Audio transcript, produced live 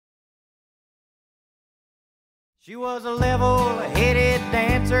She was a level-headed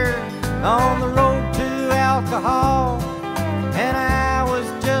dancer on the road to alcohol, and I was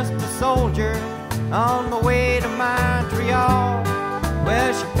just a soldier on my way to Montreal.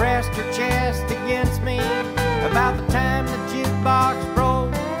 Well, she pressed her chest against me about the time the jukebox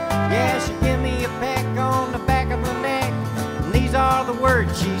broke. Yeah, she gave me a peck on the back of the neck, and these are the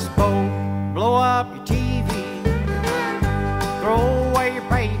words she spoke. Blow up your TV, throw away your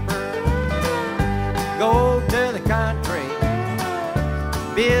paper, go to the country,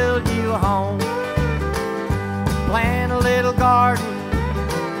 build you a home, plant a little garden,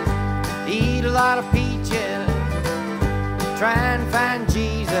 eat a lot of peaches, try and find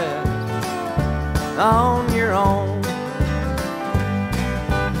Jesus on your own.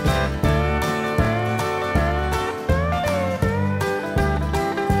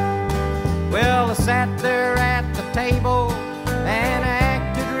 Well, I sat there at the table and I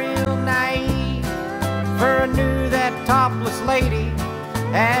acted real naive, for I knew that topless lady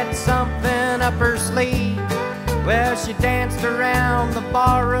had something up her sleeve. Well, she danced around the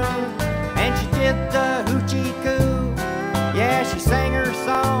barroom and she did the hoochie coo. Yeah, she sang her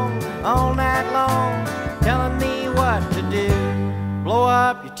song all night long, telling me what to do. Blow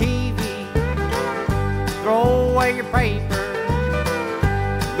up your TV, throw away your paper,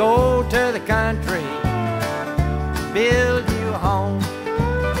 go to the country, build you a home,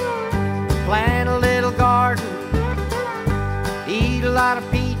 plant a little garden, eat a lot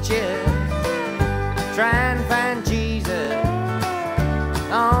of peaches, try and find Jesus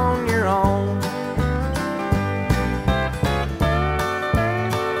on your own.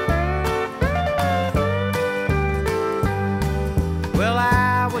 Well,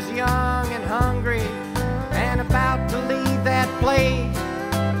 I was young and hungry and about to leave that place,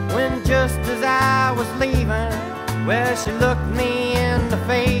 when just as I was leaving, well, she looked me in the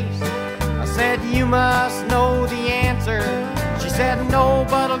face. I said, you must know the answer. She said, no,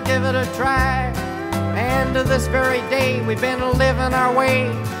 but I'll give it a try. And to this very day, we've been living our way.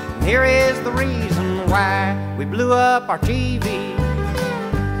 And here is the reason why. We blew up our TV,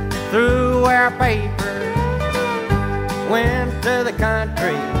 threw our paper, went to the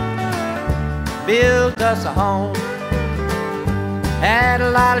country, built us a home, had a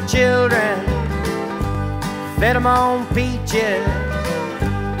lot of children, fed them on peaches.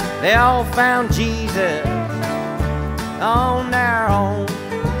 They all found Jesus on their own.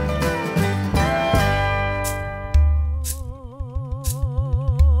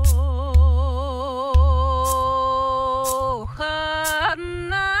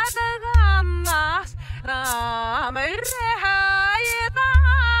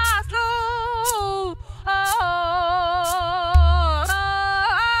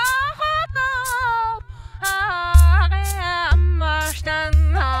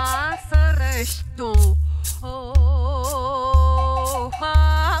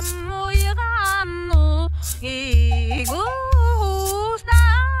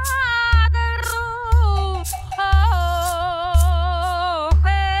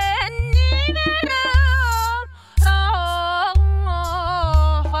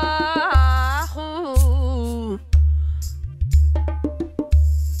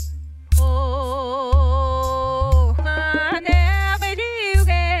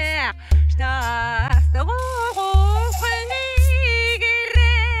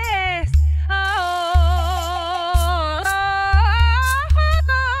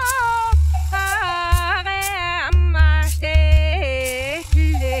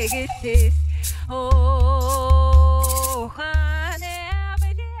 Oh,